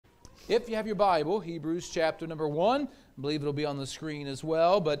If you have your Bible, Hebrews chapter number 1, I believe it'll be on the screen as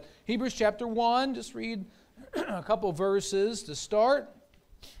well, but Hebrews chapter 1, just read a couple verses to start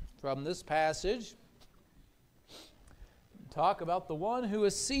from this passage. Talk about the one who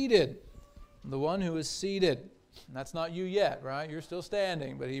is seated. The one who is seated. And that's not you yet, right? You're still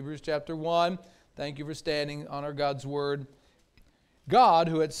standing. But Hebrews chapter 1, thank you for standing. Honor God's word. God,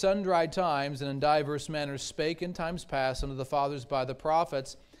 who at sundry times and in divers manners spake in times past unto the fathers by the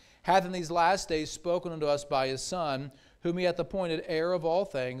prophets, hath in these last days spoken unto us by his Son, whom he hath appointed heir of all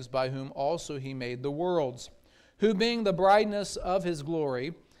things, by whom also he made the worlds, who being the brightness of his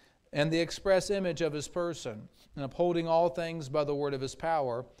glory, and the express image of his person, and upholding all things by the word of his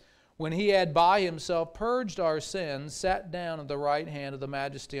power, when he had by himself purged our sins, sat down at the right hand of the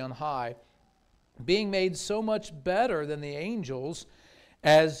majesty on high, being made so much better than the angels,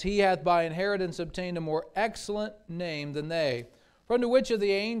 as he hath by inheritance obtained a more excellent name than they. For unto which of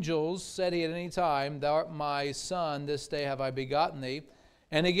the angels said he at any time, Thou art my Son, this day have I begotten thee?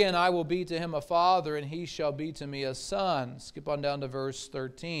 And again, I will be to him a father, and he shall be to me a son. Skip on down to verse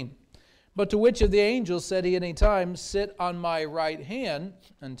 13. But to which of the angels said he at any time, Sit on my right hand,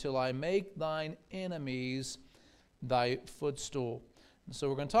 until I make thine enemies thy footstool. And so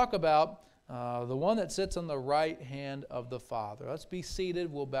we're going to talk about the one that sits on the right hand of the Father. Let's be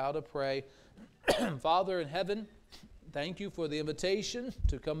seated. We'll bow to pray. Father in heaven, thank you for the invitation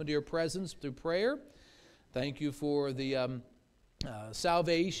to come into your presence through prayer. Thank you for the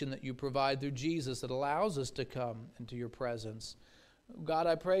salvation that you provide through Jesus that allows us to come into your presence. God,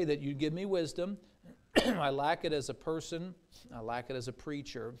 I pray that you give me wisdom. I lack it as a person. I lack it as a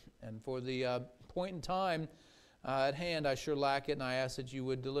preacher. And for the point in time at hand, I sure lack it, and I ask that you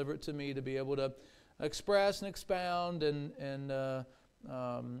would deliver it to me to be able to express and expound and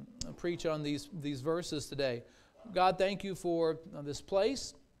preach on these verses today. God, thank you for this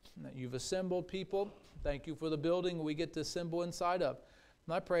place, that you've assembled people. Thank you for the building we get to assemble inside of.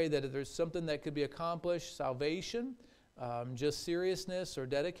 And I pray that if there's something that could be accomplished, salvation, just seriousness or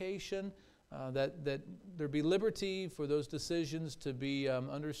dedication, that there be liberty for those decisions to be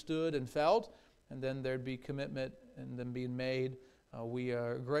understood and felt, and then there'd be commitment and them being made. We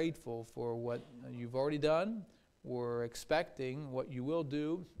are grateful for what you've already done. We're expecting what you will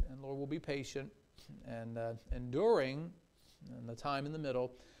do, and Lord, we'll be patient and enduring in the time in the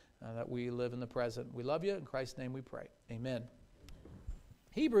middle that we live in the present. We love you. In Christ's name we pray. Amen.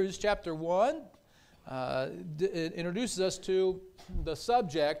 Hebrews chapter 1 introduces us to the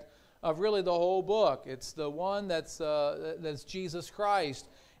subject of really the whole book. It's the one that's Jesus Christ.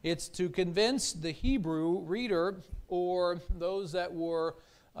 It's to convince the Hebrew reader or those that were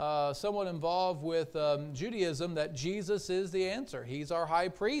somewhat involved with Judaism that Jesus is the answer. He's our high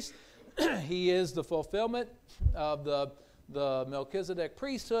priest. He is the fulfillment of the Melchizedek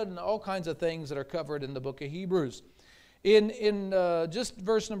priesthood and all kinds of things that are covered in the book of Hebrews. In just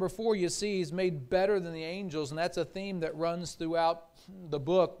verse number 4, you see he's made better than the angels, and that's a theme that runs throughout the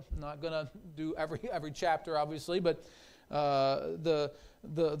book. I'm not going to do every chapter, obviously, but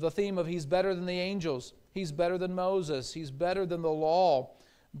the theme of he's better than the angels. He's better than Moses. He's better than the law,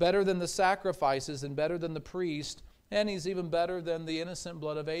 better than the sacrifices, and better than the priest. And he's even better than the innocent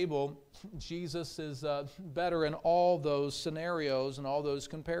blood of Abel. Jesus is better in all those scenarios and all those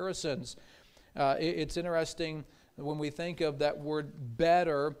comparisons. It's interesting when we think of that word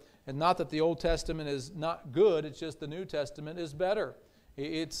better, and not that the Old Testament is not good, it's just the New Testament is better.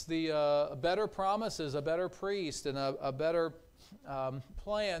 It's the better promises, a better priest, and a better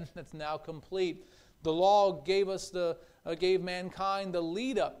plan that's now complete. The law gave mankind the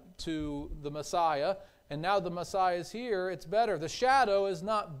lead up to the Messiah, and now the Messiah is here. It's better. The shadow is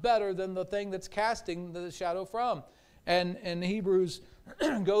not better than the thing that's casting the shadow from. And Hebrews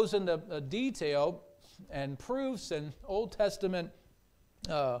goes into detail and proofs and Old Testament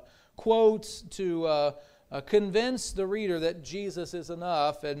quotes to convince the reader that Jesus is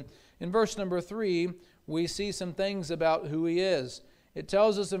enough. And in verse number 3, we see some things about who he is. It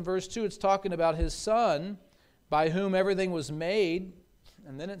tells us in verse 2, it's talking about his Son, by whom everything was made.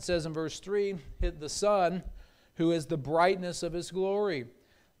 And then it says in verse 3, the Son, who is the brightness of his glory,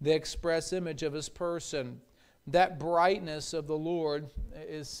 the express image of his person. That brightness of the Lord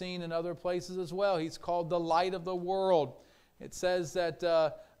is seen in other places as well. He's called the light of the world. It says that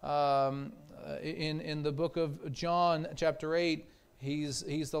in the book of John, chapter 8,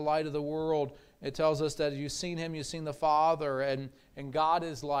 he's the light of the world. It tells us that you've seen him, you've seen the Father, and God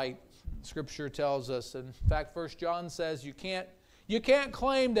is light, Scripture tells us. In fact, 1 John says you can't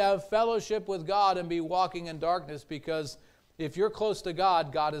claim to have fellowship with God and be walking in darkness, because if you're close to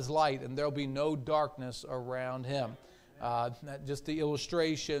God, God is light, and there'll be no darkness around him. Just the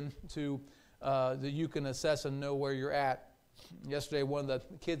illustration that you can assess and know where you're at. Yesterday, one of the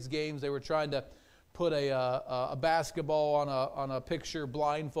kids' games, they were trying to put a basketball on a picture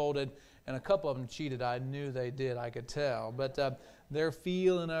blindfolded, and a couple of them cheated. I knew they did, I could tell. But they're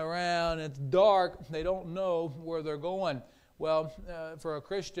feeling around, it's dark, they don't know where they're going. Well, for a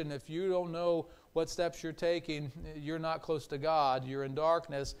Christian, if you don't know what steps you're taking, you're not close to God. You're in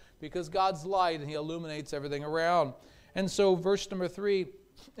darkness, because God's light, and He illuminates everything around. And so verse number 3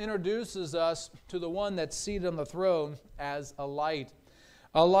 introduces us to the one that's seated on the throne as a light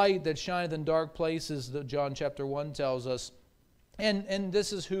that shineth in dark places, that John chapter 1 tells us. And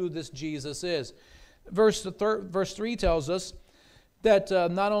this is who this Jesus is. Verse 3 tells us that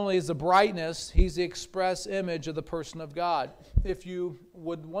not only is the brightness, He's the express image of the person of God. If you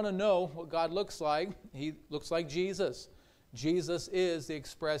would want to know what God looks like, He looks like Jesus. Jesus is the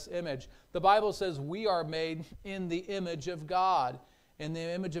express image. The Bible says we are made in the image of God. In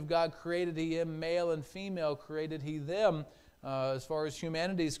the image of God created He him, male and female created He them, as far as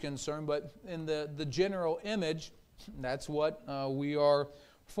humanity is concerned. But in the general image, that's what we are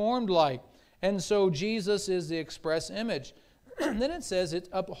formed like. And so Jesus is the express image. Then it says it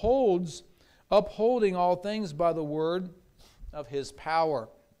upholding all things by the word of His power.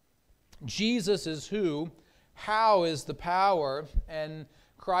 Jesus is who, how is the power, and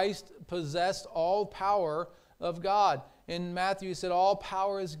Christ possessed all power of God. In Matthew, He said, all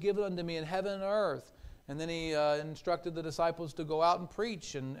power is given unto me in heaven and earth. And then He instructed the disciples to go out and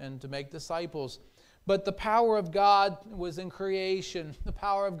preach and to make disciples. But the power of God was in creation. The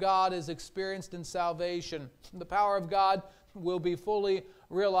power of God is experienced in salvation. The power of God will be fully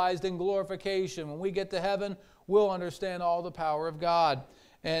realized in glorification. When we get to heaven, we'll understand all the power of God.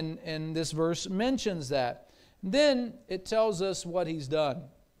 And this verse mentions that. Then it tells us what He's done.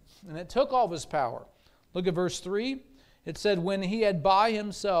 And it took all of His power. Look at verse 3. It said, when He had by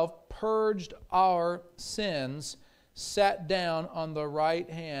Himself purged our sins, sat down on the right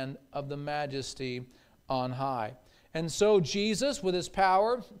hand of the Majesty on high. And so Jesus, with His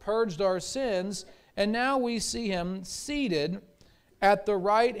power, purged our sins, and now we see Him seated at the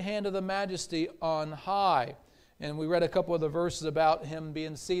right hand of the Majesty on high. And we read a couple of the verses about Him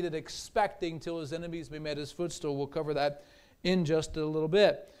being seated, expecting till His enemies be made His footstool. We'll cover that in just a little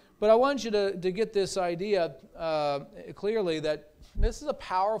bit. But I want you to get this idea clearly, that this is a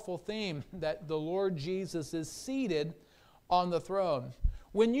powerful theme, that the Lord Jesus is seated on the throne.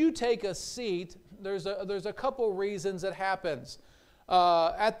 When you take a seat, there's a couple reasons it happens.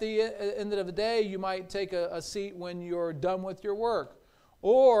 At the end of the day, you might take a seat when you're done with your work.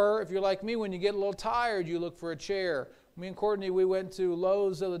 Or if you're like me, when you get a little tired, you look for a chair. Me and Courtney, we went to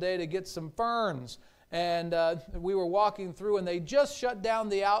Lowe's the other day to get some ferns. And we were walking through, and they just shut down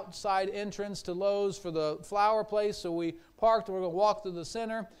the outside entrance to Lowe's for the flower place. So we parked, and we're going to walk through the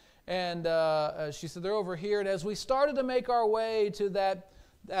center. And she said, they're over here. And as we started to make our way to that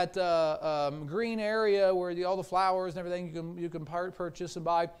green area where all the flowers and everything you can purchase and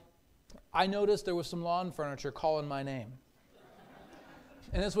buy, I noticed there was some lawn furniture calling my name.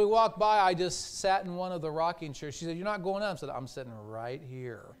 And as we walked by, I just sat in one of the rocking chairs. She said, you're not going up? I said, I'm sitting right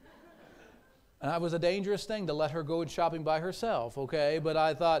here. And it was a dangerous thing to let her go shopping by herself, okay? But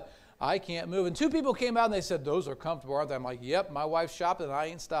I thought, I can't move. And two people came out and they said, those are comfortable, aren't they? I'm like, yep, my wife's shopping and I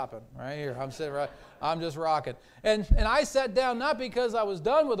ain't stopping. Right here. I'm sitting right, I'm just rocking. And I sat down not because I was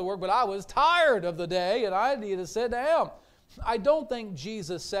done with the work, but I was tired of the day and I needed to sit down. I don't think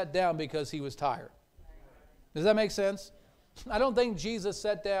Jesus sat down because He was tired. Does that make sense? I don't think Jesus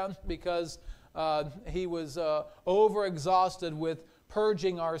sat down because He was overexhausted with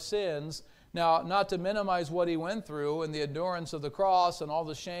purging our sins. Now, not to minimize what He went through and the endurance of the cross and all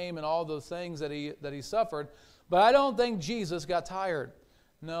the shame and all the things that he suffered, but I don't think Jesus got tired.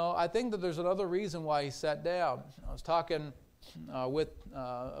 No, I think that there's another reason why He sat down. I was talking with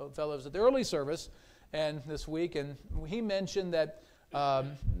fellows at the early service and this week, and he mentioned that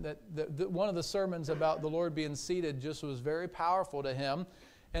one of the sermons about the Lord being seated just was very powerful to him.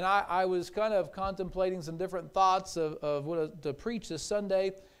 And I was kind of contemplating some different thoughts of what to preach this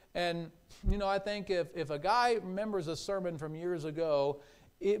Sunday. And, you know, I think if a guy remembers a sermon from years ago,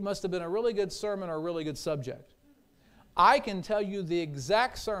 it must have been a really good sermon or a really good subject. I can tell you the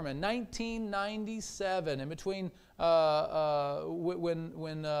exact sermon, 1997, in between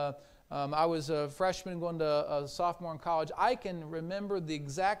when I was a freshman going to a sophomore in college. I can remember the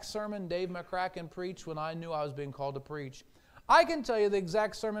exact sermon Dave McCracken preached when I knew I was being called to preach. I can tell you the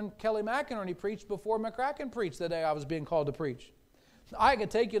exact sermon Kelly McInerney preached before McCracken preached the day I was being called to preach. I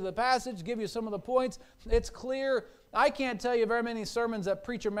could take you to the passage, give you some of the points. It's clear. I can't tell you very many sermons that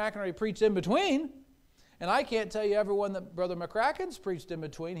Preacher McInerney preached in between. And I can't tell you everyone that Brother McCracken's preached in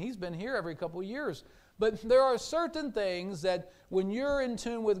between. He's been here every couple of years. But there are certain things that when you're in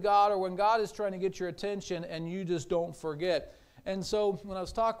tune with God or when God is trying to get your attention and you just don't forget. And so when I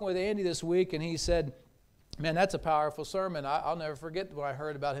was talking with Andy this week and he said, man, that's a powerful sermon. I'll never forget when I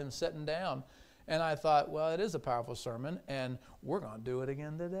heard about him sitting down. And I thought, well, it is a powerful sermon, and we're going to do it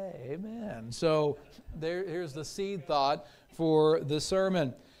again today. Amen. So here's the seed thought for the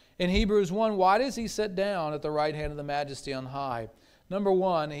sermon. In Hebrews 1, why does he sit down at the right hand of the Majesty on high? Number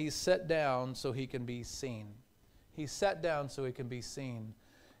one, he sat down so he can be seen. He sat down so he can be seen.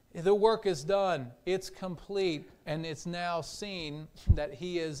 The work is done. It's complete, and it's now seen that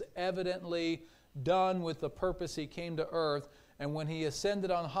he is evidently done with the purpose he came to earth. And when he ascended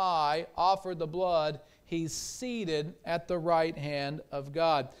on high, offered the blood, he's seated at the right hand of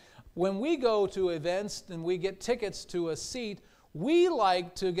God. When we go to events and we get tickets to a seat, we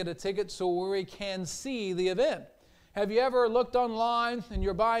like to get a ticket so we can see the event. Have you ever looked online and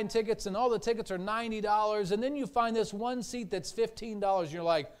you're buying tickets and all the tickets are $90 and then you find this one seat that's $15 and you're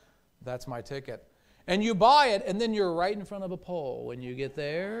like, that's my ticket. And you buy it and then you're right in front of a pole when you get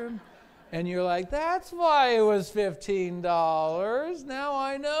there. And you're like, that's why it was $15. Now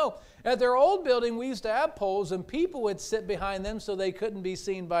I know. At their old building, we used to have poles, and people would sit behind them so they couldn't be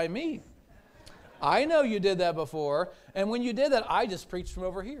seen by me. I know you did that before. And when you did that, I just preached from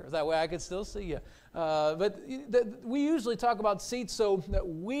over here. That way I could still see you. But we usually talk about seats so that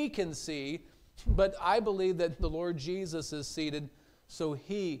we can see. But I believe that the Lord Jesus is seated so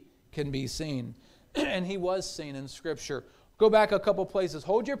he can be seen. And he was seen in Scripture. Go back a couple places.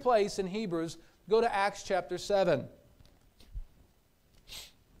 Hold your place in Hebrews. Go to Acts chapter 7.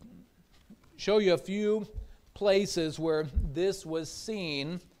 Show you a few places where this was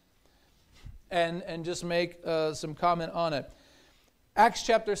seen and just make some comment on it. Acts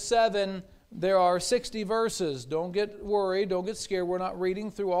chapter 7, there are 60 verses. Don't get worried. Don't get scared. We're not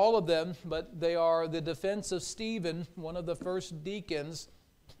reading through all of them, but they are the defense of Stephen, one of the first deacons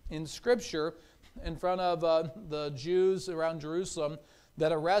in Scripture, in front of the Jews around Jerusalem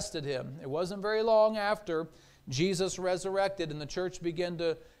that arrested him. It wasn't very long after Jesus resurrected and the church began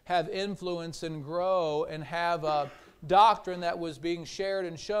to have influence and grow and have a doctrine that was being shared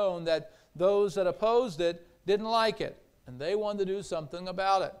and shown that those that opposed it didn't like it and they wanted to do something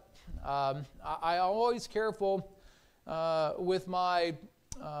about it. I'm always careful with my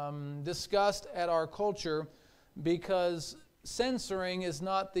disgust at our culture because censoring is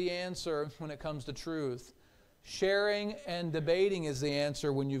not the answer when it comes to truth. Sharing and debating is the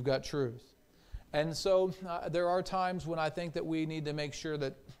answer when you've got truth. And so there are times when I think that we need to make sure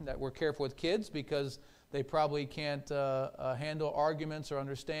that we're careful with kids because they probably can't handle arguments or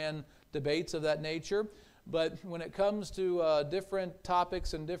understand debates of that nature. But when it comes to different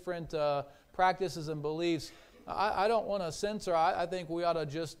topics and different practices and beliefs, I don't want to censor. I think we ought to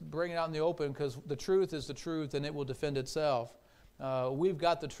just bring it out in the open because the truth is the truth and it will defend itself. We've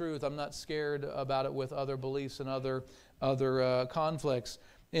got the truth. I'm not scared about it with other beliefs and other conflicts.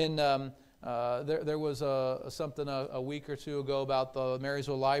 There was something a week or two ago about the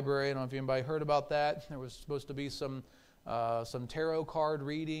Marysville Library. I don't know if anybody heard about that. There was supposed to be some tarot card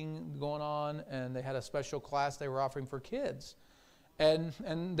reading going on, and they had a special class they were offering for kids. And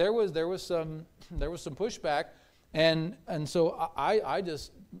there was some pushback, and so I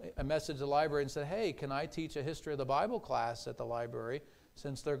just messaged the library and said, hey, can I teach a history of the Bible class at the library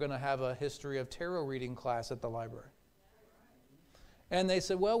since they're going to have a history of tarot reading class at the library? And they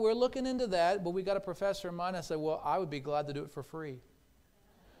said, well, we're looking into that, but we got a professor in mind. I said, well, I would be glad to do it for free.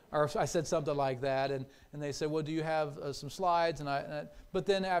 Or I said something like that, and they said, well, do you have some slides? But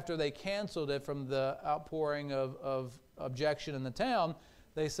then after they canceled it from the outpouring of objection in the town,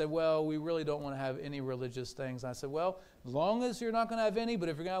 they said, well, we really don't want to have any religious things. And I said, well, as long as you're not going to have any, but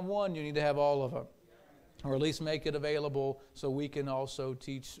if you're going to have one, you need to have all of them. Or at least make it available so we can also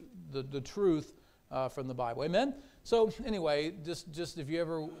teach the truth from the Bible. Amen? So anyway, just if you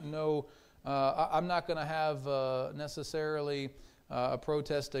ever know, I'm not going to have necessarily a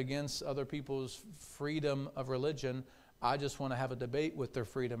protest against other people's freedom of religion. I just want to have a debate with their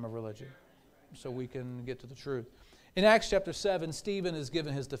freedom of religion so we can get to the truth. In Acts chapter 7, Stephen is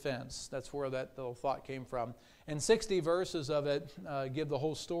given his defense. That's where that little thought came from. And 60 verses of it give the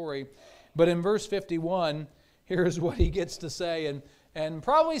whole story. But in verse 51, here's what he gets to say. And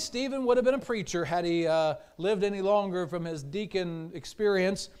probably Stephen would have been a preacher had he lived any longer from his deacon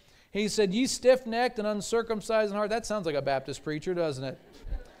experience. He said, ye stiff-necked and uncircumcised in heart. That sounds like a Baptist preacher, doesn't it?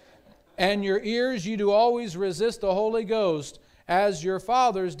 And your ears you do always resist the Holy Ghost. As your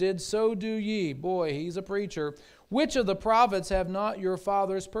fathers did, so do ye. Boy, he's a preacher. Which of the prophets have not your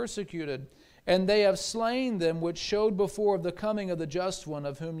fathers persecuted? And they have slain them which showed before of the coming of the just one,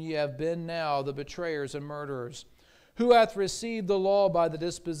 of whom ye have been now the betrayers and murderers, who hath received the law by the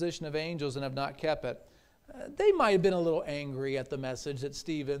disposition of angels and have not kept it. They might have been a little angry at the message that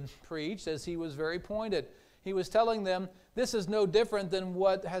Stephen preached, as he was very pointed. He was telling them, this is no different than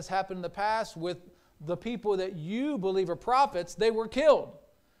what has happened in the past with the people that you believe are prophets. They were killed.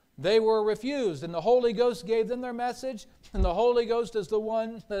 They were refused, and the Holy Ghost gave them their message, and the Holy Ghost is the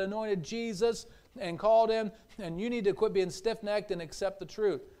one that anointed Jesus and called him, and you need to quit being stiff-necked and accept the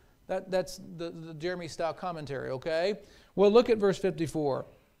truth. That's the Jeremy Stout commentary, okay? Well, look at verse 54.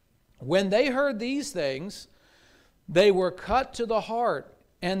 When they heard these things, they were cut to the heart,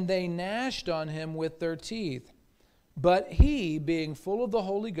 and they gnashed on him with their teeth. But he, being full of the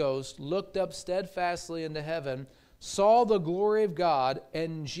Holy Ghost, looked up steadfastly into heaven, saw the glory of God,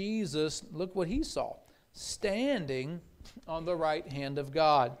 and Jesus, look what he saw, standing on the right hand of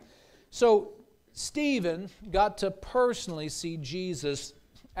God. So Stephen got to personally see Jesus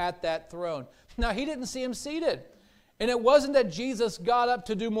at that throne. Now, he didn't see him seated. And it wasn't that Jesus got up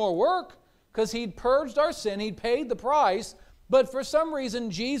to do more work, because he'd purged our sin, he'd paid the price, but for some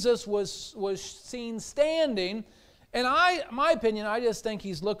reason Jesus was seen standing. And my opinion, I just think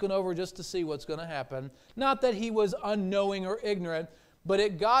he's looking over just to see what's going to happen. Not that he was unknowing or ignorant, but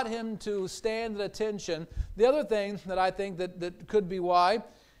it got him to stand at attention. The other thing that I think that could be why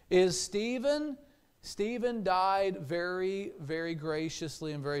is Stephen died very, very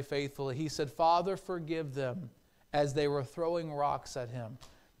graciously and very faithfully. He said, Father, forgive them, as they were throwing rocks at him.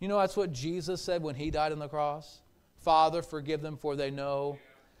 You know, that's what Jesus said when he died on the cross. Father, forgive them, for they know.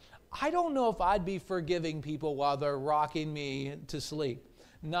 I don't know if I'd be forgiving people while they're rocking me to sleep.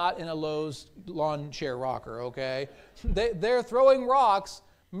 Not in a Lowe's lawn chair rocker, okay? They're throwing rocks,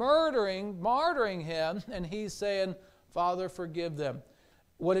 martyring him, and he's saying, Father, forgive them.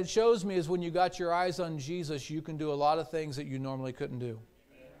 What it shows me is when you got your eyes on Jesus, you can do a lot of things that you normally couldn't do.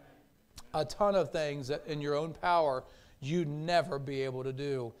 A ton of things that in your own power you'd never be able to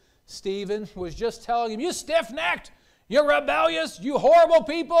do. Stephen was just telling him, you stiff-necked, you're rebellious, you horrible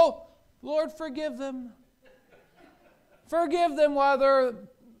people. Lord, forgive them. Forgive them while they're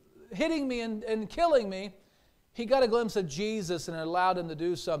hitting me and killing me. He got a glimpse of Jesus and it allowed him to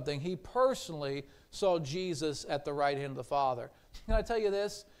do something. He personally saw Jesus at the right hand of the Father. Can I tell you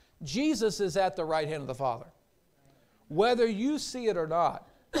this? Jesus is at the right hand of the Father. Whether you see it or not.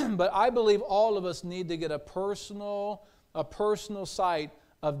 But I believe all of us need to get a personal sight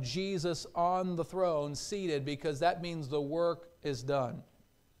of Jesus on the throne, seated, because that means the work is done.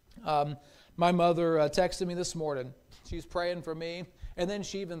 My mother texted me this morning. She's praying for me, and then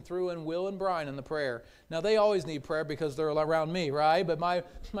she even threw in Will and Brian in the prayer. Now, they always need prayer because they're around me, right? But my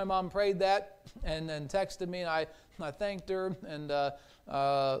mom prayed that and then texted me, and I thanked her and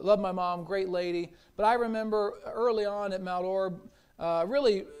love my mom, great lady. But I remember early on at Mount Orb,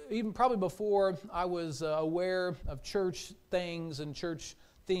 really, even probably before I was aware of church things and church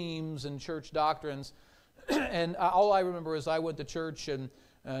themes and church doctrines, and all I remember is I went to church and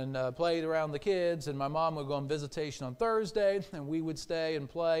played around the kids, and my mom would go on visitation on Thursday, and we would stay and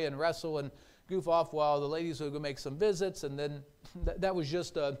play and wrestle and goof off while the ladies would go make some visits, and then that was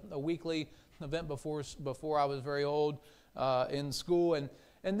just a weekly event before I was very old in school. And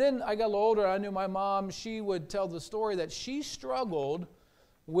then I got a little older, I knew my mom, she would tell the story that she struggled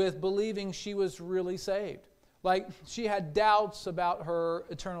with believing she was really saved. Like, she had doubts about her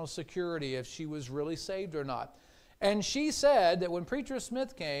eternal security, if she was really saved or not. And she said that when Preacher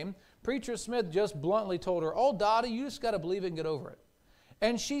Smith came, Preacher Smith just bluntly told her, oh, Dottie, you just got to believe it and get over it.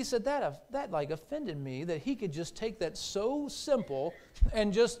 And she said that like offended me, that he could just take that so simple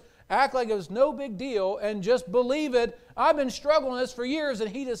and just act like it was no big deal and just believe it. I've been struggling with this for years, and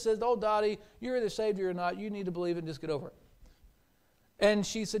he just says, oh, Dottie, you're either saved or you're not. You need to believe it and just get over it. And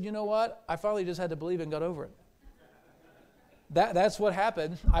she said, you know what? I finally just had to believe it and got over it. That's what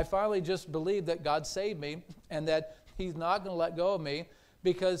happened. I finally just believed that God saved me and that he's not going to let go of me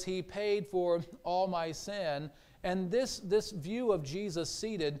because he paid for all my sin. And this view of Jesus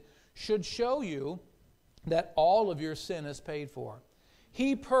seated should show you that all of your sin is paid for.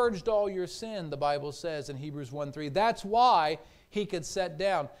 He purged all your sin, the Bible says in Hebrews 1:3. That's why he could sit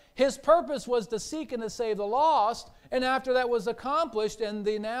down. His purpose was to seek and to save the lost, and after that was accomplished and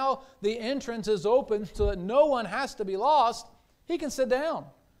now the entrance is open so that no one has to be lost, he can sit down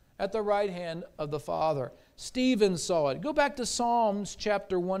at the right hand of the Father. Stephen saw it. Go back to Psalms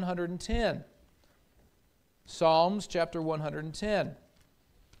chapter 110. Psalms chapter 110.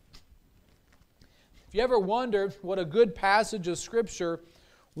 If you ever wondered what a good passage of Scripture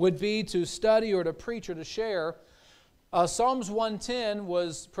would be to study or to preach or to share, Psalms 110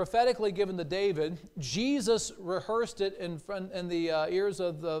 was prophetically given to David. Jesus rehearsed it in the ears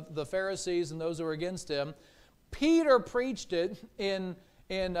of the Pharisees and those who were against him. Peter preached it in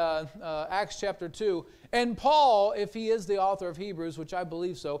Acts chapter 2. And Paul, if he is the author of Hebrews, which I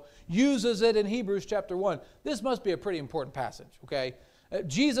believe so, uses it in Hebrews chapter 1. This must be a pretty important passage, okay?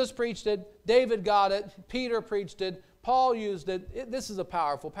 Jesus preached it. David got it. Peter preached it. Paul used it. This is a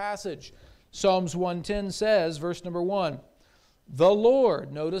powerful passage. Psalms 110 says, verse number 1, the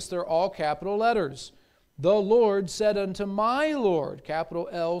Lord, notice they're all capital letters. The Lord said unto my Lord, capital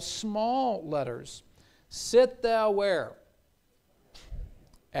L, small letters, sit thou where?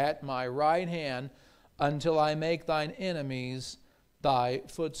 At my right hand, until I make thine enemies thy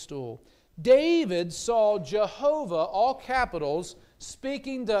footstool. David saw Jehovah, all capitals,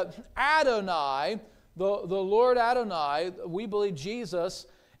 speaking to Adonai, the Lord Adonai, we believe Jesus,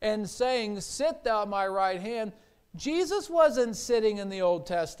 and saying, sit thou at my right hand. Jesus wasn't sitting in the Old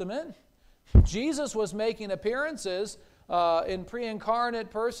Testament. Jesus was making appearances in pre-incarnate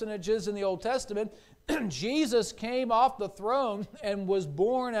personages in the Old Testament. Jesus came off the throne and was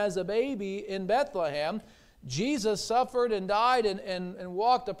born as a baby in Bethlehem. Jesus suffered and died and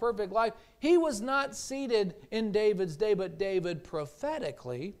walked a perfect life. He was not seated in David's day, but David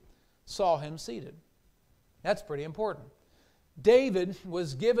prophetically saw him seated. That's pretty important. David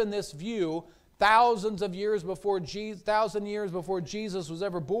was given this view thousands of years before Jesus was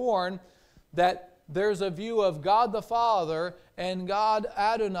ever born, that there's a view of God the Father and God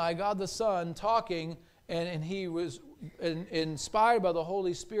Adonai, God the Son, talking, and he was inspired by the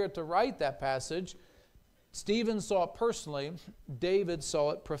Holy Spirit to write that passage. Stephen saw it personally. David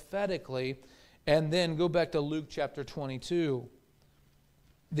saw it prophetically. And then go back to Luke chapter 22.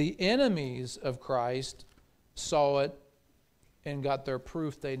 The enemies of Christ saw it and got their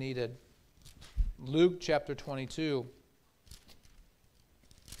proof they needed. Luke chapter 22.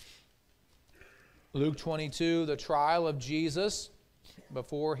 Luke 22, the trial of Jesus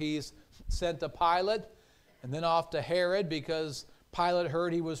before he's sent to Pilate and then off to Herod, because Pilate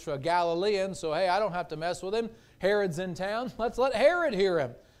heard he was a Galilean, so hey, I don't have to mess with him. Herod's in town. Let's let Herod hear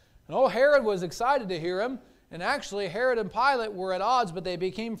him. And old Herod was excited to hear him. And actually, Herod and Pilate were at odds, but they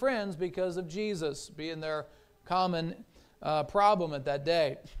became friends because of Jesus being their common problem at that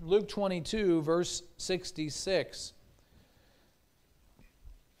day. Luke 22, verse 66.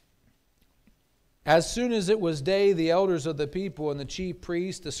 As soon as it was day, the elders of the people and the chief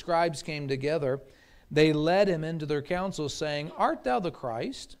priests, the scribes, came together. They led him into their council, saying, Art thou the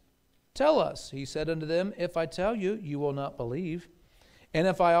Christ? Tell us. He said unto them, If I tell you, you will not believe. And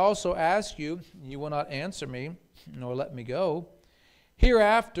if I also ask you, you will not answer me, nor let me go.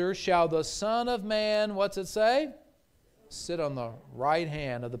 Hereafter shall the Son of Man, what's it say? Sit on the right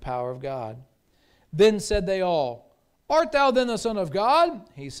hand of the power of God. Then said they all, Art thou then the Son of God?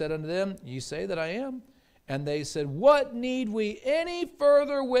 He said unto them, Ye say that I am. And they said, What need we any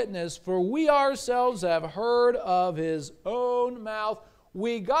further witness? For we ourselves have heard of his own mouth.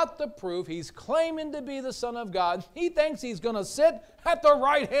 We got the proof. He's claiming to be the Son of God. He thinks he's going to sit at the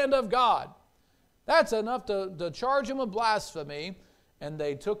right hand of God. That's enough to charge him with blasphemy. And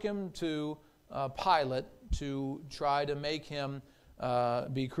they took him to Pilate to try to make him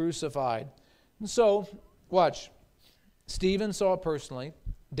be crucified. And so, watch. Stephen saw it personally.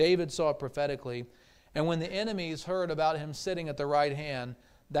 David saw it prophetically. And when the enemies heard about him sitting at the right hand,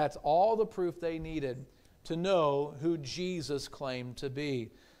 that's all the proof they needed to know who Jesus claimed to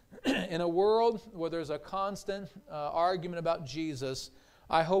be. In a world where there's a constant argument about Jesus,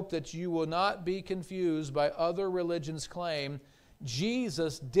 I hope that you will not be confused by other religions' claim.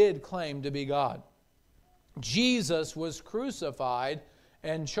 Jesus did claim to be God. Jesus was crucified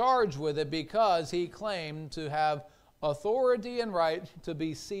and charged with it because he claimed to have authority and right to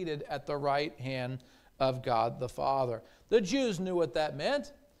be seated at the right hand of God the Father. The Jews knew what that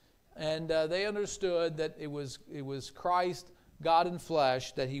meant, and they understood that it was Christ, God in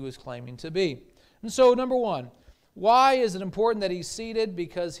flesh, that he was claiming to be. And so, number one, why is it important that he's seated?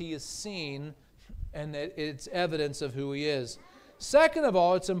 Because he is seen, and it's evidence of who he is. Second of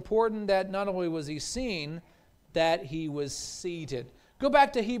all, it's important that not only was he seen, that he was seated. Go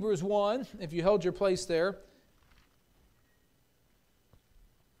back to Hebrews 1, if you held your place there.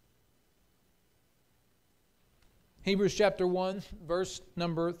 Hebrews chapter 1, verse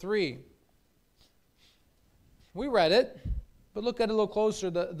number 3. We read it, but look at it a little closer,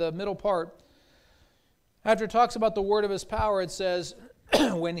 the middle part. After it talks about the word of his power, it says,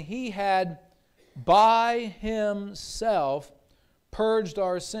 when he had by himself purged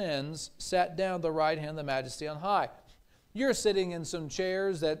our sins, sat down at the right hand of the majesty on high. You're sitting in some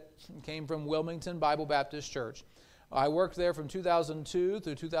chairs that came from Wilmington Bible Baptist Church. I worked there from 2002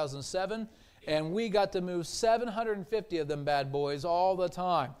 through 2007, and we got to move 750 of them bad boys all the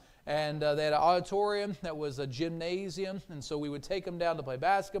time. And they had an auditorium that was a gymnasium, and so we would take them down to play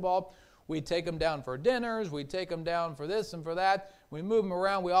basketball. We'd take them down for dinners. We'd take them down for this and for that. We moved them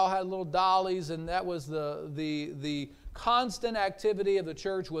around. We all had little dollies, and that was the constant activity of the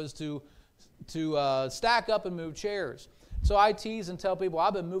church was to stack up and move chairs. So I tease and tell people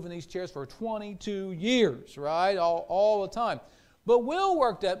I've been moving these chairs for 22 years, right, all the time. But Will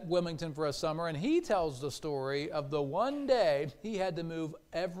worked at Wilmington for a summer, and he tells the story of the one day he had to move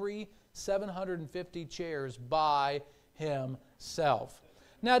every 750 chairs by himself.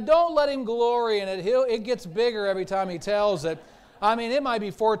 Now, don't let him glory in it. It gets bigger every time he tells it. I mean, it might be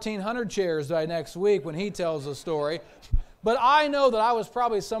 1,400 chairs by next week when he tells the story. But I know that I was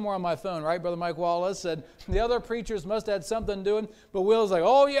probably somewhere on my phone, right, Brother Mike Wallace? And the other preachers must have had something doing. But Will's like,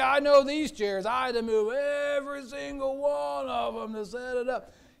 oh, yeah, I know these chairs. I had to move every single one of them to set it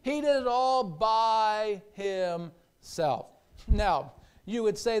up. He did it all by himself. Now, you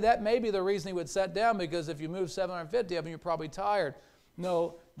would say that may be the reason he would sit down, because if you move 750 of them, you're probably tired.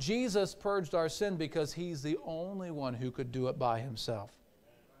 No, Jesus purged our sin because he's the only one who could do it by himself.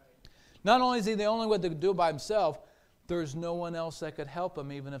 Not only is he the only one that could do it by himself, there's no one else that could help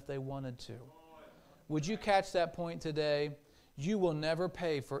him even if they wanted to. Would you catch that point today? You will never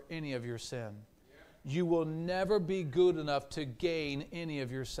pay for any of your sin. You will never be good enough to gain any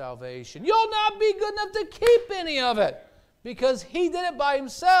of your salvation. You'll not be good enough to keep any of it because he did it by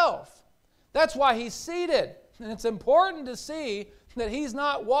himself. That's why he's seated. And it's important to see that he's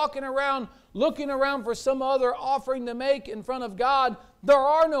not walking around looking around for some other offering to make in front of God. There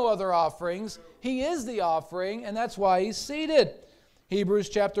are no other offerings. He is the offering, and that's why he's seated. Hebrews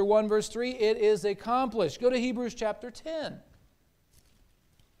chapter 1, verse 3, it is accomplished. Go to Hebrews chapter 10.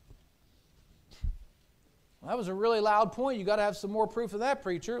 Well, that was a really loud point. You've got to have some more proof of that,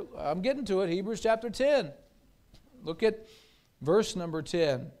 preacher. I'm getting to it. Hebrews chapter 10. Look at verse number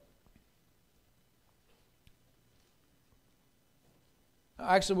 10.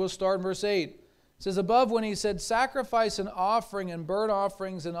 Actually, we'll start in verse 8. It says, above when he said, sacrifice and offering and burnt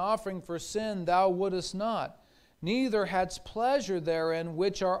offerings and offering for sin thou wouldest not, neither hadst pleasure therein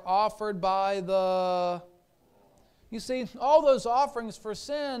which are offered by the... You see, all those offerings for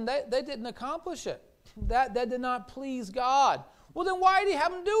sin, they didn't accomplish it. That did not please God. Well, then why did he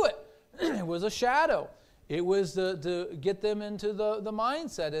have them do it? It was a shadow. It was to get them into the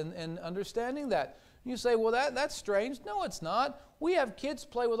mindset and understanding that. You say, well, that's strange. No, it's not. We have kids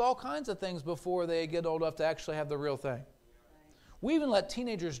play with all kinds of things before they get old enough to actually have the real thing. We even let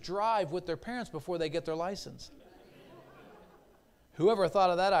teenagers drive with their parents before they get their license. Whoever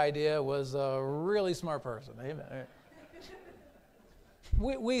thought of that idea was a really smart person. Amen.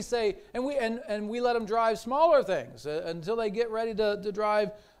 We say, and we let them drive smaller things until they get ready to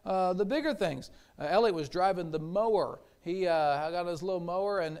drive the bigger things. Elliot was driving the mower. He got his little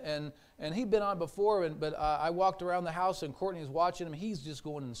mower, and he'd been on before, but I walked around the house, and Courtney was watching him. He's just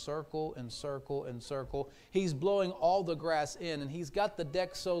going in circle and circle and circle. He's blowing all the grass in, and he's got the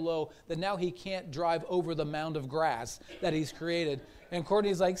deck so low that now he can't drive over the mound of grass that he's created. And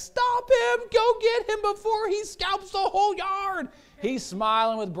Courtney's like, stop him! Go get him before he scalps the whole yard! He's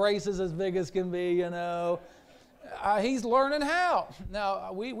smiling with braces as big as can be, you know. He's learning how.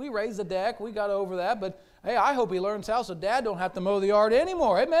 Now, we raised the deck. We got over that, but hey, I hope he learns how so Dad don't have to mow the yard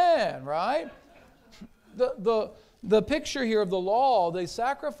anymore. Amen, right? The picture here of the law, the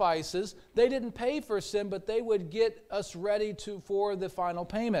sacrifices, they didn't pay for sin, but they would get us ready for the final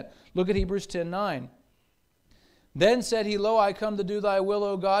payment. Look at Hebrews 10:9. Then said he, Lo, I come to do thy will,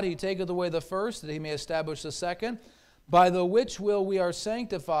 O God. He taketh away the first, that he may establish the second. By the which will we are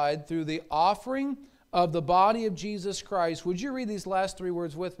sanctified through the offering of the body of Jesus Christ. Would you read these last three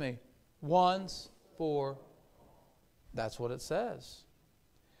words with me? Once for. That's what it says.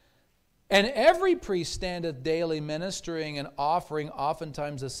 And every priest standeth daily ministering and offering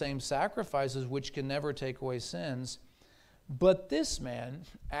oftentimes the same sacrifices which can never take away sins. But this man,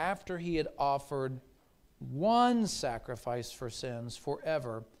 after he had offered one sacrifice for sins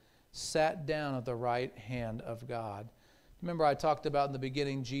forever, sat down at the right hand of God. Remember I talked about in the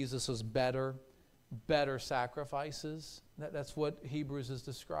beginning Jesus was better sacrifices. That's what Hebrews is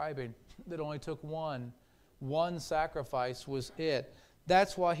describing. That only took one. One sacrifice was it.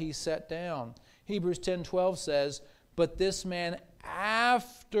 That's why he sat down. Hebrews 10:12 says, but this man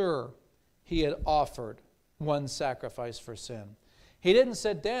after he had offered one sacrifice for sin. He didn't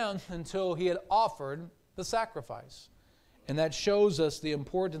sit down until he had offered the sacrifice. And that shows us the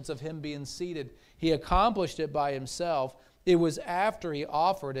importance of him being seated. He accomplished it by himself. It was after he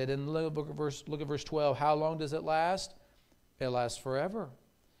offered it. And look at verse 12. How long does it last? It lasts forever.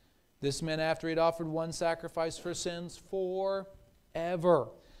 This meant after he'd offered one sacrifice for sins forever.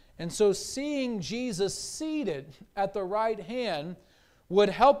 And so seeing Jesus seated at the right hand would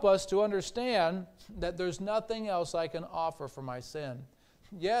help us to understand that there's nothing else I can offer for my sin.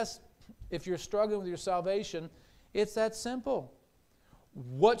 Yes, if you're struggling with your salvation, it's that simple.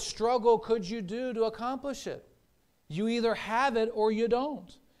 What struggle could you do to accomplish it? You either have it or you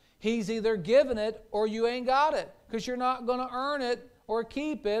don't. He's either given it or you ain't got it, because you're not going to earn it or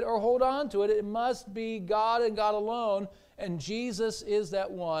keep it or hold on to it. It must be God and God alone, and Jesus is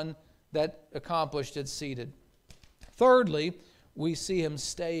that one that accomplished it seated. Thirdly, we see him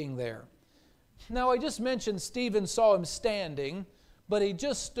staying there. Now, I just mentioned Stephen saw him standing, but he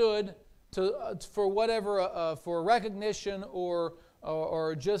just stood for whatever, for recognition or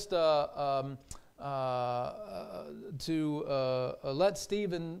just to let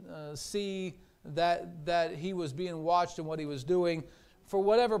Stephen see that he was being watched and what he was doing. For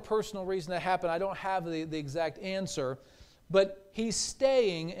whatever personal reason that happened, I don't have the exact answer, but he's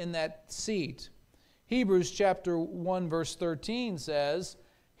staying in that seat. Hebrews chapter 1 verse 13 says,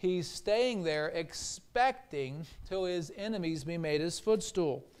 he's staying there expecting till his enemies be made his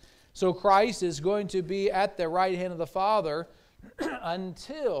footstool. So Christ is going to be at the right hand of the Father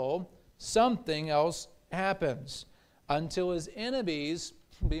until something else happens, until his enemies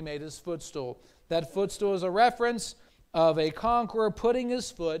be made his footstool. That footstool is a reference of a conqueror putting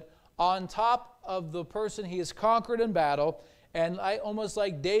his foot on top of the person he has conquered in battle, and almost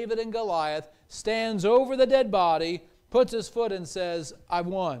like David and Goliath, stands over the dead body, puts his foot and says, I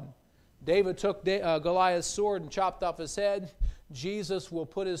won. David took Goliath's sword and chopped off his head. Jesus will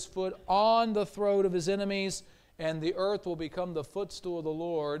put his foot on the throat of his enemies, and the earth will become the footstool of the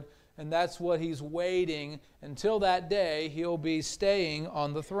Lord. And that's what he's waiting. Until that day, he'll be staying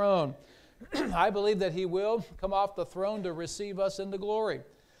on the throne. I believe that he will come off the throne to receive us into glory.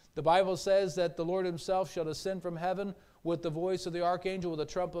 The Bible says that the Lord himself shall descend from heaven with the voice of the archangel, with the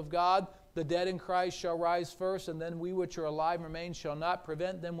trump of God. The dead in Christ shall rise first, and then we which are alive and remain shall not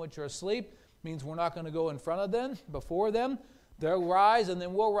prevent them which are asleep. Means we're not going to go in front of them, before them. They'll rise, and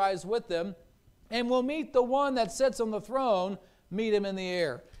then we'll rise with them. And we'll meet the one that sits on the throne, meet him in the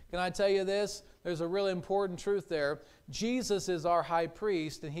air. Can I tell you this? There's a really important truth there. Jesus is our high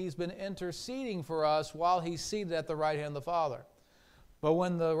priest, and he's been interceding for us while he's seated at the right hand of the Father. But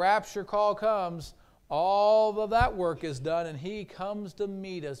when the rapture call comes, all of that work is done, and he comes to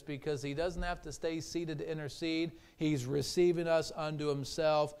meet us because he doesn't have to stay seated to intercede. He's receiving us unto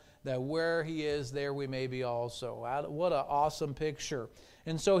himself, that where he is, there we may be also. What an awesome picture.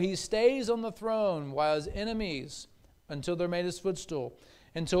 And so he stays on the throne while his enemies, until they're made his footstool,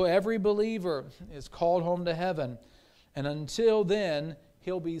 until every believer is called home to heaven. And until then,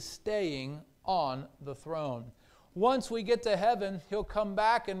 he'll be staying on the throne. Once we get to heaven, he'll come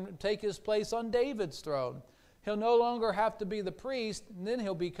back and take his place on David's throne. He'll no longer have to be the priest, and then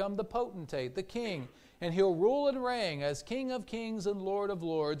he'll become the potentate, the king. And he'll rule and reign as King of Kings and Lord of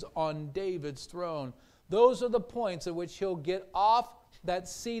Lords on David's throne. Those are the points at which he'll get off that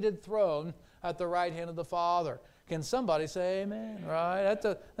seated throne at the right hand of the Father. Can somebody say amen? Right?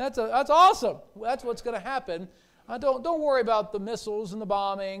 That's awesome. That's what's going to happen. Don't worry about the missiles and the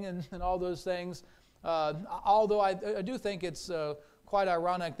bombing and all those things. Although I do think it's quite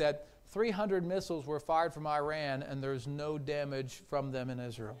ironic that 300 missiles were fired from Iran and there's no damage from them in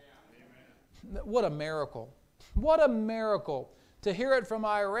Israel. What a miracle. What a miracle. To hear it from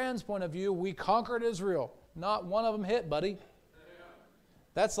Iran's point of view, we conquered Israel. Not one of them hit, buddy.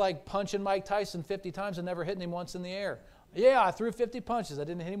 That's like punching Mike Tyson 50 times and never hitting him once in the air. Yeah, I threw 50 punches. I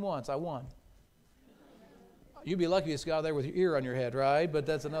didn't hit him once. I won. You'd be lucky to go out there with your ear on your head, right? But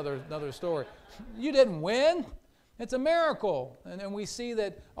that's another story. You didn't win. It's a miracle. And we see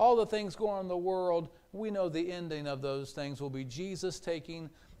that all the things going on in the world, we know the ending of those things will be Jesus taking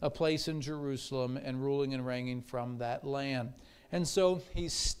a place in Jerusalem and ruling and reigning from that land. And so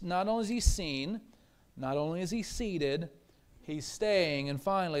he's not only is he seen, not only is he seated, he's staying. And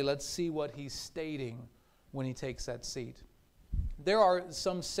finally, let's see what he's stating when he takes that seat. There are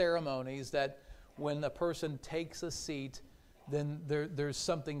some ceremonies that when a person takes a seat, then there's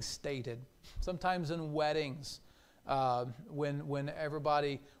something stated. Sometimes in weddings, when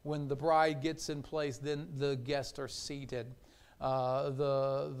the bride gets in place, then the guests are seated.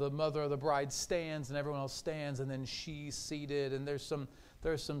 The mother of the bride stands, and everyone else stands, and then she's seated. And there's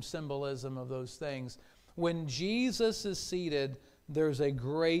some symbolism of those things. When Jesus is seated, there's a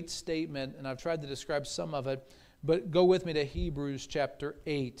great statement, and I've tried to describe some of it, but go with me to Hebrews chapter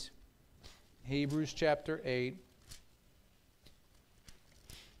 8. Hebrews chapter 8.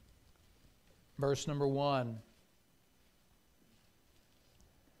 Verse number 1.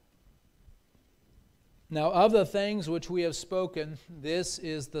 Now of the things which we have spoken, this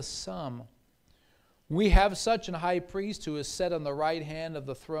is the sum. We have such an high priest who is set on the right hand of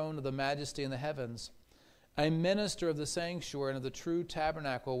the throne of the majesty in the heavens, a minister of the sanctuary and of the true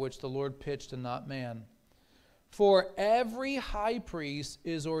tabernacle which the Lord pitched and not man. For every high priest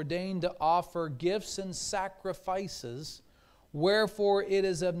is ordained to offer gifts and sacrifices, wherefore it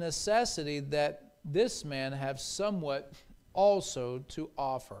is of necessity that this man have somewhat also to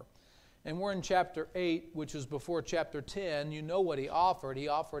offer. And we're in chapter 8, which is before chapter 10. You know what he offered. He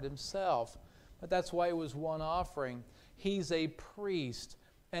offered himself. But that's why it was one offering. He's a priest.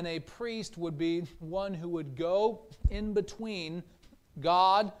 And a priest would be one who would go in between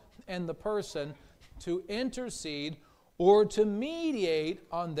God and the person to intercede or to mediate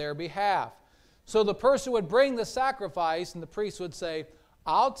on their behalf. So the person would bring the sacrifice and the priest would say,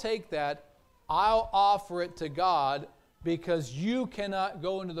 I'll take that, I'll offer it to God because you cannot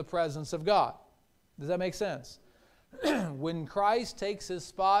go into the presence of God. Does that make sense? When Christ takes his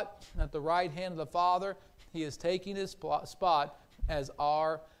spot at the right hand of the Father, he is taking his spot as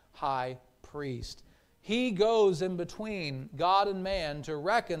our high priest. He goes in between God and man to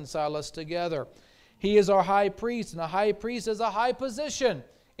reconcile us together. He is our high priest, and a high priest is a high position.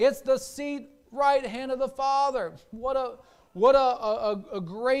 It's the seat right hand of the Father. What a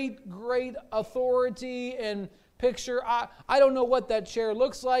great, great authority and picture. I don't know what that chair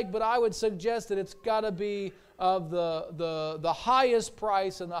looks like, but I would suggest that it's got to be of the highest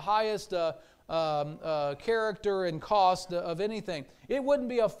price and the highest character and cost of anything. It wouldn't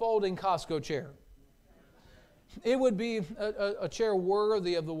be a folding Costco chair. It would be a chair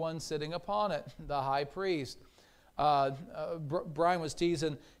worthy of the one sitting upon it, the high priest. Brian was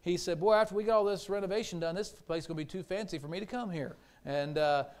teasing. He said, boy, after we got all this renovation done, this place is going to be too fancy for me to come here. And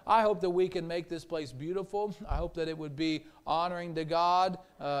I hope that we can make this place beautiful. I hope that it would be honoring to God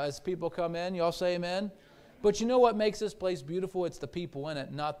as people come in. You all say amen? But you know what makes this place beautiful? It's the people in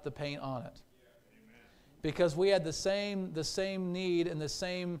it, not the paint on it. Because we had the same need and the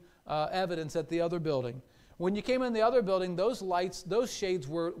same evidence at the other building. When you came in the other building, those lights, those shades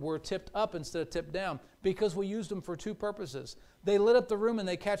were tipped up instead of tipped down because we used them for two purposes. They lit up the room and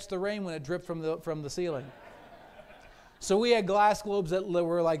they catch the rain when it dripped from the ceiling. So we had glass globes that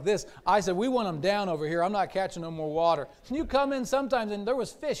were like this. I said, we want them down over here. I'm not catching no more water. You come in sometimes and there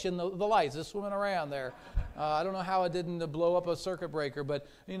was fish in the lights just swimming around there. I don't know how it didn't blow up a circuit breaker, but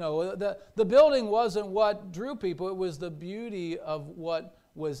you know, the building wasn't what drew people. It was the beauty of what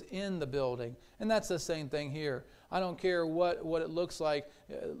was in the building. And that's the same thing here. I don't care what it looks like.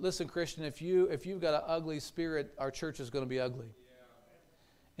 Listen, Christian, if you've got an ugly spirit, our church is going to be ugly.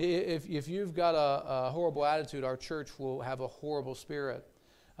 If you've got a horrible attitude, our church will have a horrible spirit.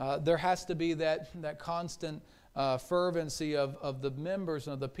 There has to be that constant fervency of the members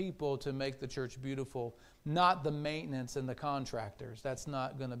and of the people to make the church beautiful, not the maintenance and the contractors. That's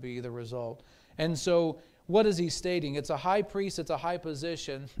not going to be the result. And so what is he stating? It's a high priest, it's a high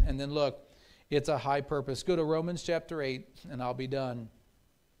position, and then look, it's a high purpose. Go to Romans chapter 8, and I'll be done.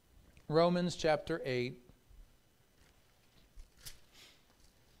 Romans chapter 8.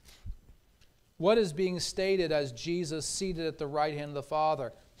 What is being stated as Jesus seated at the right hand of the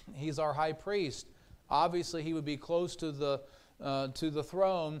Father? He's our high priest. Obviously, he would be close to the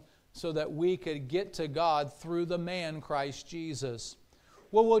throne so that we could get to God through the man Christ Jesus.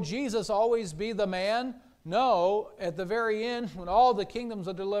 Well, will Jesus always be the man? No. At the very end, when all the kingdoms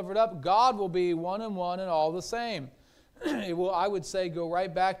are delivered up, God will be one and all the same. It will, I would say, go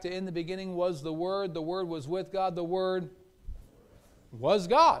right back to in the beginning was the Word was with God, the Word was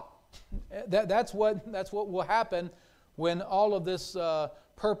God. That's what will happen when all of this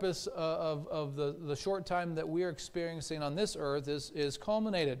purpose of the short time that we are experiencing on this earth is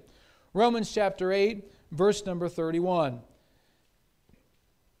culminated. Romans chapter 8, verse number 31.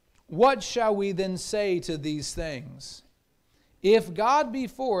 What shall we then say to these things? If God be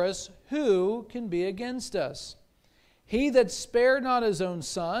for us, who can be against us? He that spared not his own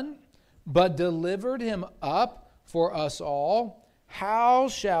Son, but delivered him up for us all, how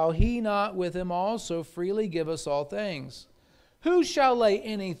shall he not with him also freely give us all things? Who shall lay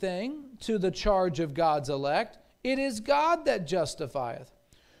anything to the charge of God's elect? It is God that justifieth.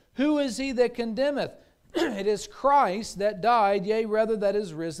 Who is he that condemneth? It is Christ that died, yea, rather that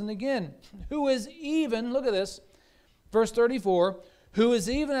is risen again. Who is even, look at this, verse 34, who is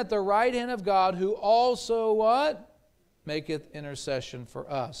even at the right hand of God, who also what? Maketh intercession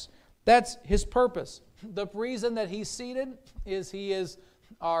for us. That's his purpose. The reason that he's seated is he is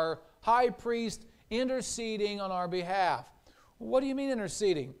our high priest interceding on our behalf. What do you mean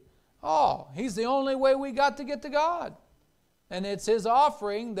interceding? Oh, He's the only way we got to get to God. And it's His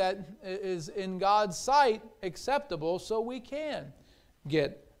offering that is in God's sight acceptable so we can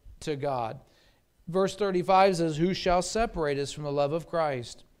get to God. Verse 35 says, who shall separate us from the love of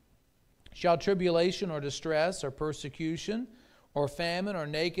Christ? Shall tribulation or distress or persecution or famine or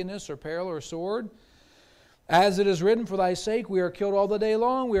nakedness or peril or sword? As it is written, for thy sake we are killed all the day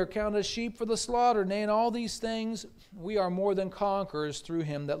long. We are counted as sheep for the slaughter. Nay, in all these things we are more than conquerors through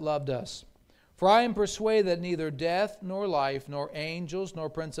Him that loved us. For I am persuaded that neither death, nor life, nor angels, nor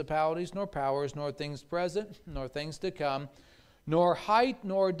principalities, nor powers, nor things present, nor things to come, nor height,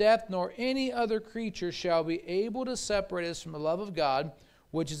 nor depth, nor any other creature shall be able to separate us from the love of God,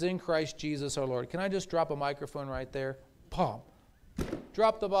 which is in Christ Jesus our Lord. Can I just drop a microphone right there? Pom.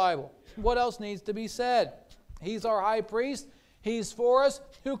 Drop the Bible. What else needs to be said? He's our high priest. He's for us.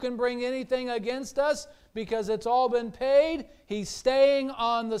 Who can bring anything against us? Because it's all been paid. He's staying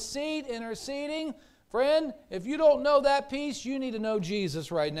on the seat, interceding. Friend, if you don't know that peace, you need to know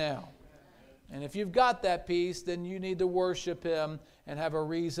Jesus right now. And if you've got that peace, then you need to worship Him and have a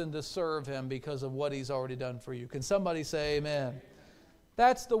reason to serve Him because of what He's already done for you. Can somebody say amen?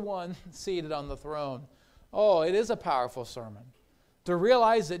 That's the one seated on the throne. Oh, it is a powerful sermon. To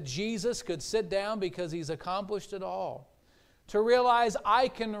realize that Jesus could sit down because He's accomplished it all. To realize I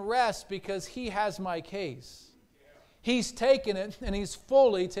can rest because He has my case. He's taken it and He's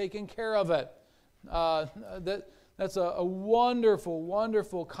fully taken care of it. That's a wonderful,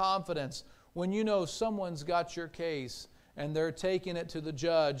 wonderful confidence when you know someone's got your case and they're taking it to the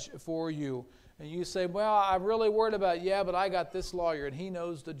judge for you. And you say, well, I'm really worried about it. Yeah, but I got this lawyer and he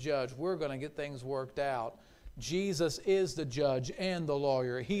knows the judge. We're going to get things worked out. Jesus is the judge and the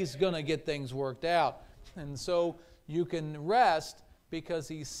lawyer. He's going to get things worked out. And so you can rest because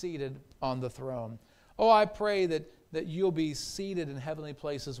He's seated on the throne. Oh, I pray that you'll be seated in heavenly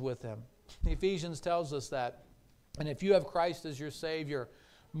places with Him. Ephesians tells us that. And if you have Christ as your Savior,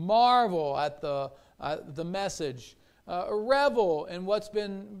 marvel at the message. Revel in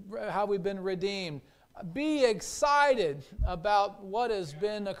how we've been redeemed. Be excited about what has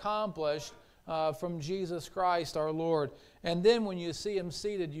been accomplished from Jesus Christ our Lord. And then when you see Him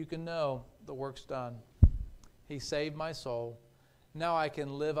seated, you can know the work's done. He saved my soul. Now I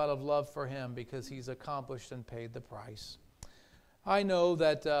can live out of love for Him because He's accomplished and paid the price. I know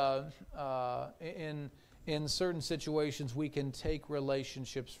that in certain situations we can take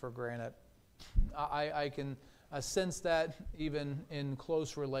relationships for granted. I can sense that even in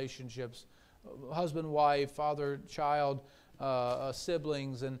close relationships. Husband, wife, father, child,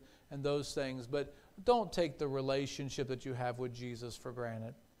 siblings, and those things. But don't take the relationship that you have with Jesus for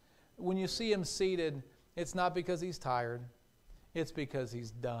granted. When you see Him seated, it's not because He's tired. It's because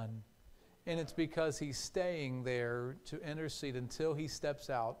He's done. And it's because He's staying there to intercede until He steps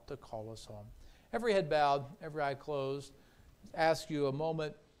out to call us home. Every head bowed, every eye closed. Ask you a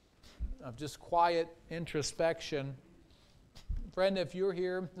moment of just quiet introspection. Friend, if you're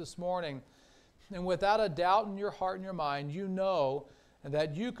here this morning, and without a doubt in your heart and your mind, you know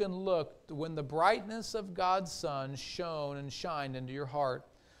that you can look when the brightness of God's sun shone and shined into your heart.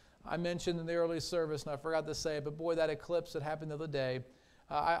 I mentioned in the early service, and I forgot to say it, but boy, that eclipse that happened the other day,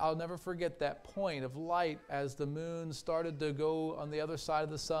 I'll never forget that point of light as the moon started to go on the other side of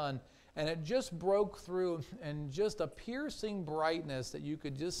the sun. And it just broke through, and just a piercing brightness that you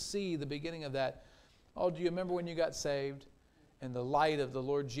could just see the beginning of that. Oh, do you remember when you got saved and the light of the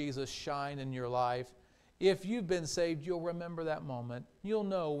Lord Jesus shined in your life? If you've been saved, you'll remember that moment. You'll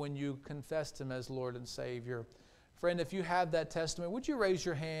know when you confessed Him as Lord and Savior. Friend, if you have that testimony, would you raise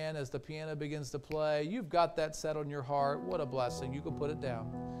your hand as the piano begins to play? You've got that settled in your heart. What a blessing. You can put it down.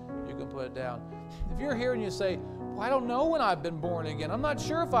 You can put it down. If you're here and you say, well, I don't know when I've been born again. I'm not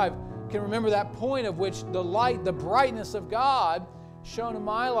sure if I can remember that point of which the light, the brightness of God shone in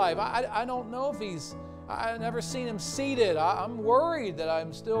my life. I don't know if I've never seen Him seated. I'm worried that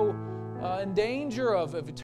I'm still in danger of